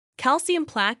Calcium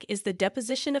plaque is the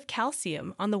deposition of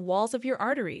calcium on the walls of your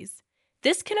arteries.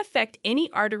 This can affect any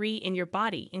artery in your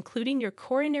body, including your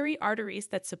coronary arteries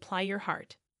that supply your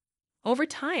heart. Over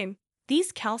time,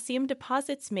 these calcium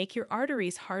deposits make your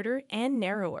arteries harder and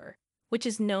narrower, which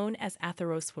is known as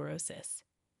atherosclerosis.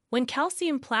 When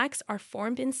calcium plaques are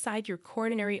formed inside your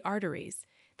coronary arteries,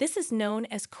 this is known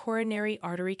as coronary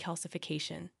artery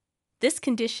calcification. This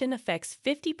condition affects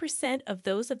 50% of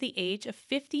those of the age of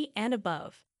 50 and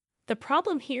above. The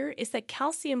problem here is that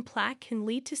calcium plaque can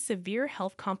lead to severe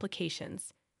health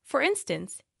complications. For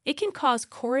instance, it can cause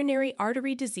coronary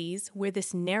artery disease where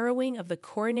this narrowing of the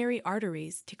coronary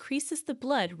arteries decreases the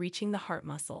blood reaching the heart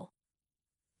muscle.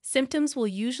 Symptoms will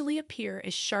usually appear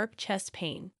as sharp chest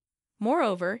pain.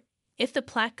 Moreover, if the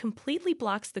plaque completely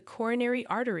blocks the coronary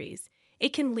arteries,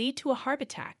 it can lead to a heart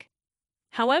attack.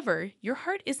 However, your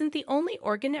heart isn't the only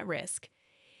organ at risk.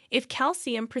 If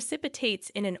calcium precipitates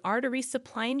in an artery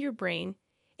supplying your brain,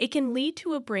 it can lead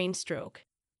to a brain stroke.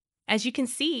 As you can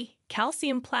see,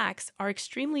 calcium plaques are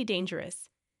extremely dangerous.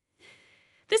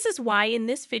 This is why in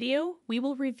this video, we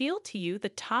will reveal to you the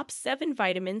top 7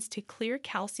 vitamins to clear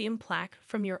calcium plaque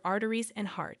from your arteries and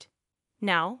heart.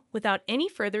 Now, without any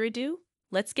further ado,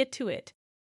 let's get to it.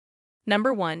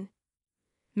 Number 1.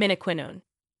 Menaquinone.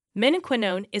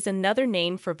 Menaquinone is another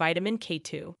name for vitamin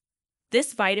K2.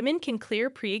 This vitamin can clear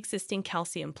pre-existing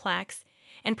calcium plaques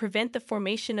and prevent the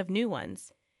formation of new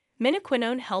ones.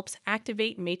 Menaquinone helps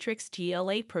activate matrix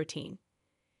GLA protein.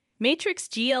 Matrix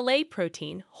GLA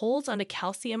protein holds onto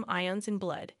calcium ions in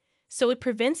blood, so it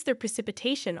prevents their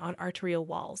precipitation on arterial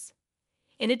walls.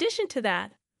 In addition to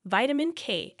that, vitamin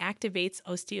K activates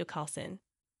osteocalcin.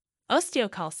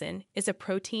 Osteocalcin is a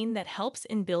protein that helps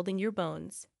in building your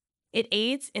bones. It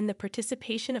aids in the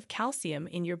participation of calcium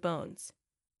in your bones.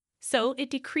 So it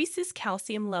decreases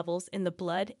calcium levels in the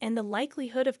blood and the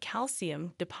likelihood of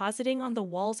calcium depositing on the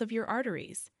walls of your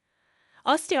arteries.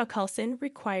 Osteocalcin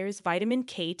requires vitamin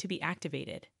K to be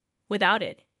activated. Without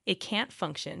it, it can't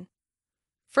function.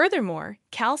 Furthermore,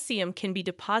 calcium can be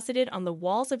deposited on the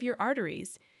walls of your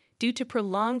arteries due to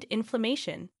prolonged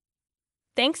inflammation.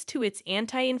 Thanks to its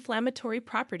anti-inflammatory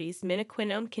properties,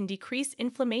 menaquinone can decrease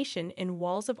inflammation in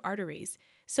walls of arteries,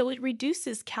 so it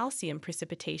reduces calcium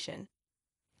precipitation.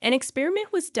 An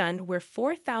experiment was done where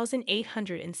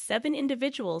 4,807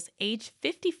 individuals aged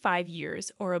 55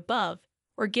 years or above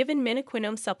were given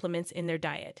menaquinone supplements in their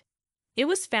diet. It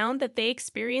was found that they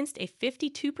experienced a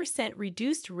 52%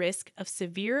 reduced risk of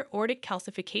severe aortic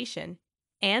calcification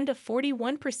and a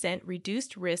 41%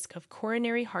 reduced risk of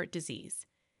coronary heart disease.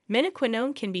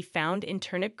 Menaquinone can be found in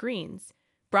turnip greens,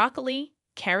 broccoli,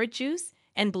 carrot juice,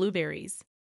 and blueberries.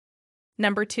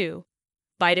 Number 2.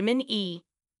 Vitamin E.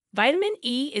 Vitamin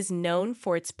E is known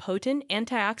for its potent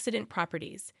antioxidant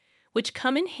properties, which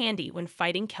come in handy when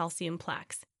fighting calcium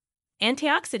plaques.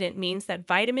 Antioxidant means that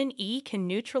vitamin E can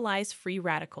neutralize free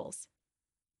radicals.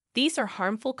 These are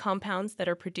harmful compounds that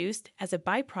are produced as a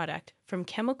byproduct from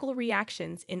chemical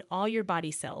reactions in all your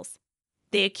body cells.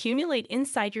 They accumulate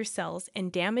inside your cells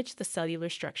and damage the cellular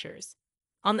structures.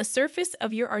 On the surface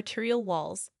of your arterial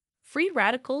walls, free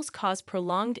radicals cause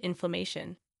prolonged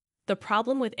inflammation. The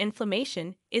problem with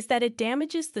inflammation is that it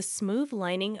damages the smooth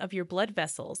lining of your blood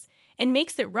vessels and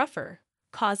makes it rougher,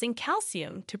 causing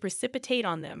calcium to precipitate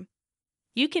on them.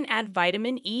 You can add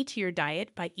vitamin E to your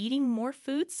diet by eating more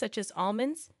foods such as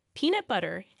almonds, peanut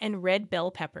butter, and red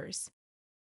bell peppers.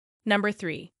 Number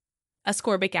 3.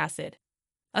 Ascorbic acid.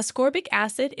 Ascorbic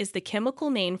acid is the chemical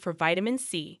name for vitamin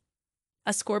C.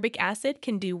 Ascorbic acid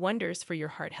can do wonders for your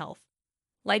heart health.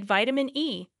 Like vitamin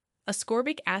E,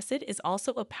 ascorbic acid is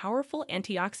also a powerful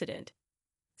antioxidant,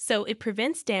 so it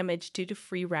prevents damage due to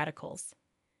free radicals.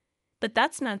 But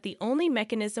that's not the only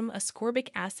mechanism ascorbic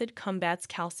acid combats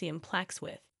calcium plaques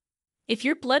with. If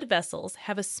your blood vessels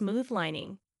have a smooth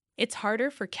lining, it's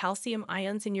harder for calcium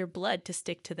ions in your blood to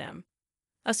stick to them.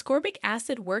 Ascorbic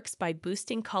acid works by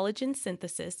boosting collagen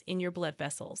synthesis in your blood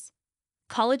vessels.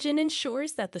 Collagen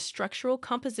ensures that the structural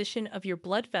composition of your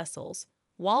blood vessels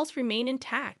walls remain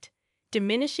intact,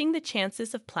 diminishing the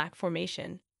chances of plaque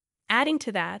formation. Adding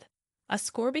to that,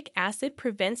 ascorbic acid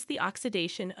prevents the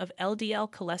oxidation of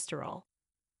LDL cholesterol.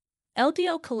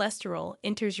 LDL cholesterol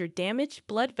enters your damaged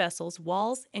blood vessels'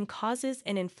 walls and causes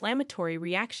an inflammatory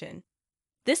reaction.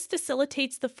 This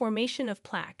facilitates the formation of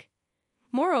plaque.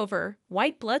 Moreover,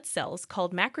 white blood cells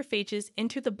called macrophages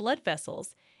enter the blood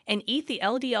vessels and eat the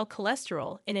LDL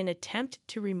cholesterol in an attempt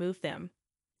to remove them.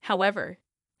 However,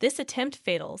 this attempt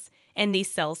fails and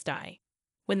these cells die.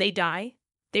 When they die,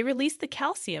 they release the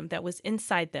calcium that was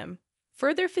inside them,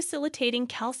 further facilitating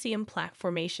calcium plaque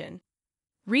formation.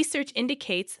 Research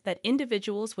indicates that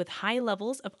individuals with high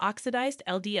levels of oxidized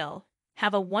LDL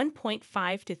have a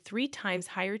 1.5 to 3 times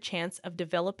higher chance of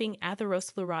developing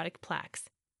atherosclerotic plaques.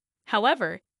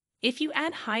 However, if you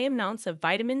add high amounts of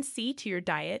vitamin C to your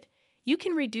diet, you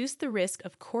can reduce the risk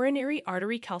of coronary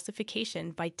artery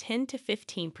calcification by 10 to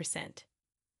 15%.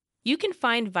 You can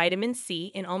find vitamin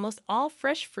C in almost all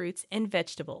fresh fruits and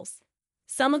vegetables.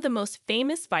 Some of the most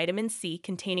famous vitamin C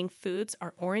containing foods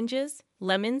are oranges,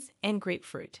 lemons, and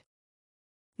grapefruit.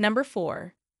 Number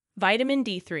 4. Vitamin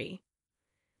D3.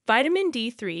 Vitamin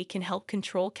D3 can help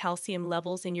control calcium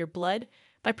levels in your blood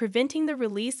by preventing the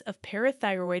release of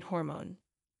parathyroid hormone.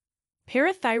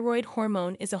 Parathyroid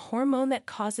hormone is a hormone that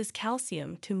causes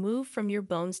calcium to move from your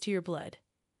bones to your blood.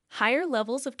 Higher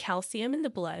levels of calcium in the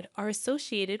blood are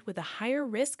associated with a higher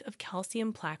risk of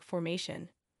calcium plaque formation.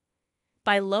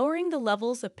 By lowering the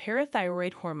levels of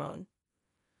parathyroid hormone,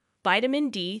 vitamin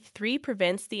D3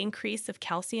 prevents the increase of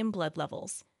calcium blood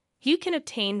levels. You can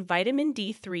obtain vitamin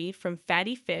D3 from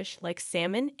fatty fish like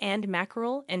salmon and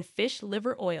mackerel and fish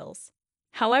liver oils.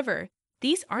 However,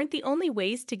 these aren't the only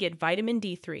ways to get vitamin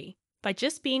D3. By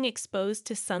just being exposed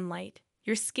to sunlight,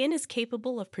 your skin is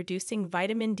capable of producing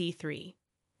vitamin D3.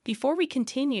 Before we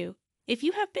continue, if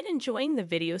you have been enjoying the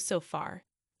video so far,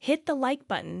 hit the like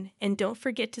button and don't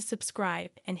forget to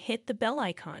subscribe and hit the bell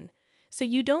icon so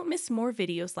you don't miss more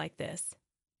videos like this.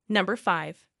 Number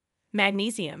 5.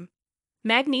 Magnesium.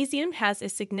 Magnesium has a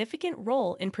significant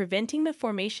role in preventing the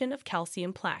formation of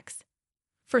calcium plaques.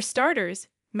 For starters,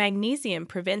 magnesium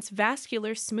prevents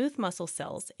vascular smooth muscle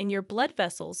cells in your blood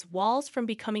vessels' walls from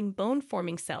becoming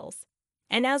bone-forming cells.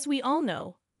 And as we all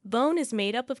know, bone is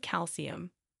made up of calcium.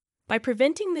 By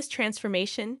preventing this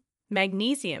transformation,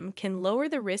 magnesium can lower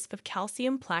the risk of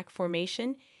calcium plaque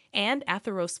formation and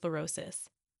atherosclerosis.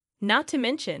 Not to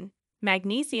mention,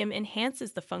 magnesium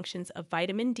enhances the functions of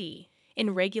vitamin D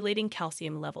in regulating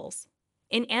calcium levels.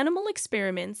 In animal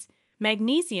experiments,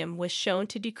 magnesium was shown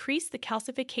to decrease the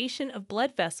calcification of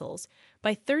blood vessels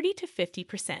by 30 to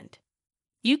 50%.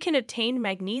 You can obtain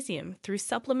magnesium through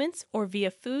supplements or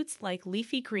via foods like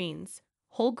leafy greens,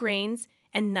 whole grains,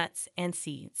 and nuts and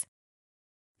seeds.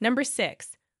 Number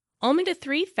 6.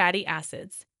 Omega-3 fatty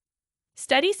acids.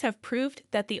 Studies have proved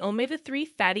that the omega-3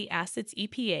 fatty acids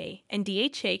EPA and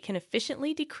DHA can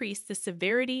efficiently decrease the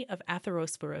severity of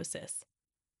atherosclerosis.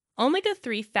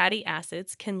 Omega-3 fatty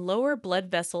acids can lower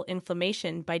blood vessel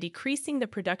inflammation by decreasing the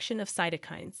production of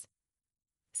cytokines.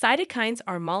 Cytokines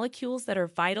are molecules that are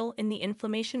vital in the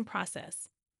inflammation process.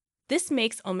 This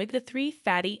makes omega-3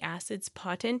 fatty acids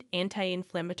potent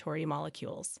anti-inflammatory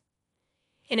molecules.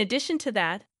 In addition to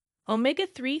that,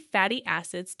 omega-3 fatty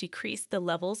acids decrease the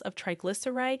levels of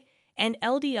triglyceride and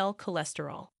LDL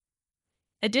cholesterol.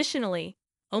 Additionally,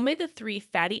 omega-3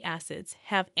 fatty acids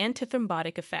have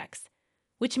antithrombotic effects,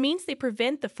 which means they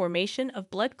prevent the formation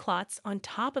of blood clots on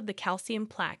top of the calcium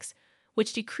plaques,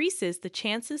 which decreases the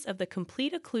chances of the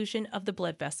complete occlusion of the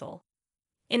blood vessel.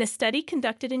 In a study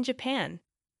conducted in Japan,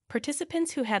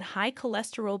 participants who had high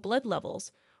cholesterol blood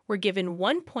levels were given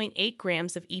 1.8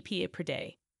 grams of EPA per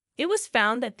day. It was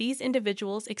found that these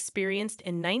individuals experienced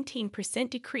a 19%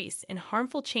 decrease in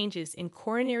harmful changes in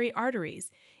coronary arteries,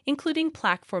 including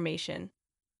plaque formation.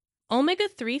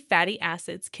 Omega-3 fatty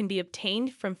acids can be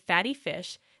obtained from fatty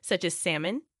fish such as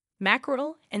salmon,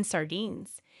 mackerel, and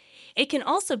sardines. It can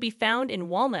also be found in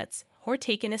walnuts or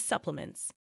taken as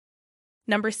supplements.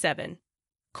 Number 7.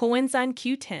 Coenzyme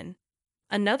Q10.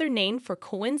 Another name for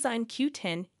coenzyme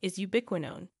Q10 is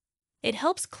ubiquinone. It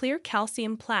helps clear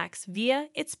calcium plaques via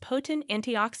its potent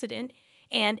antioxidant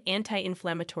and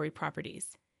anti-inflammatory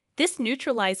properties. This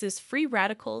neutralizes free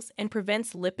radicals and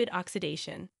prevents lipid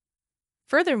oxidation.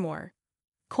 Furthermore,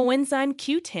 coenzyme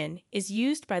Q10 is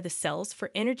used by the cells for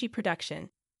energy production.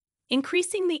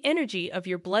 Increasing the energy of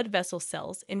your blood vessel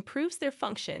cells improves their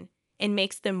function and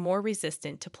makes them more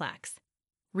resistant to plaques.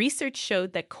 Research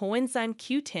showed that coenzyme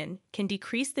Q10 can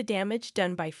decrease the damage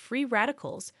done by free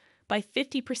radicals by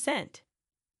 50%.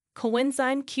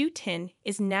 Coenzyme Q10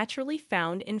 is naturally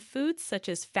found in foods such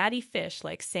as fatty fish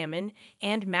like salmon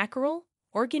and mackerel,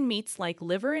 organ meats like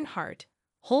liver and heart,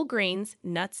 whole grains,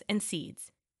 nuts, and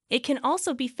seeds. It can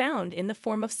also be found in the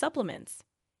form of supplements.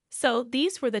 So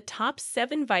these were the top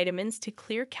 7 vitamins to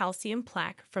clear calcium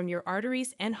plaque from your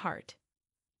arteries and heart.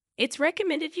 It's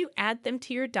recommended you add them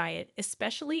to your diet,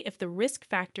 especially if the risk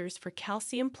factors for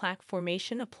calcium plaque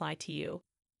formation apply to you.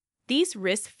 These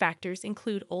risk factors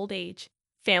include old age,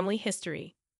 family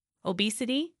history,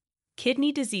 obesity,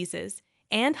 kidney diseases,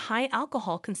 and high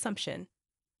alcohol consumption.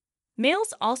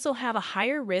 Males also have a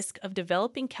higher risk of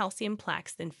developing calcium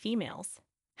plaques than females.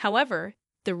 However,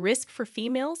 The risk for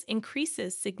females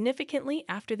increases significantly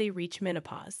after they reach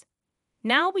menopause.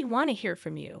 Now we want to hear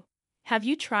from you. Have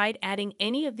you tried adding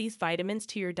any of these vitamins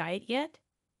to your diet yet?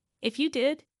 If you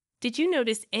did you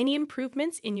notice any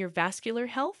improvements in your vascular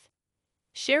health?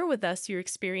 Share with us your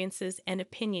experiences and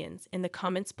opinions in the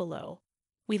comments below.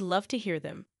 We love to hear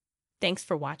them. Thanks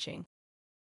for watching.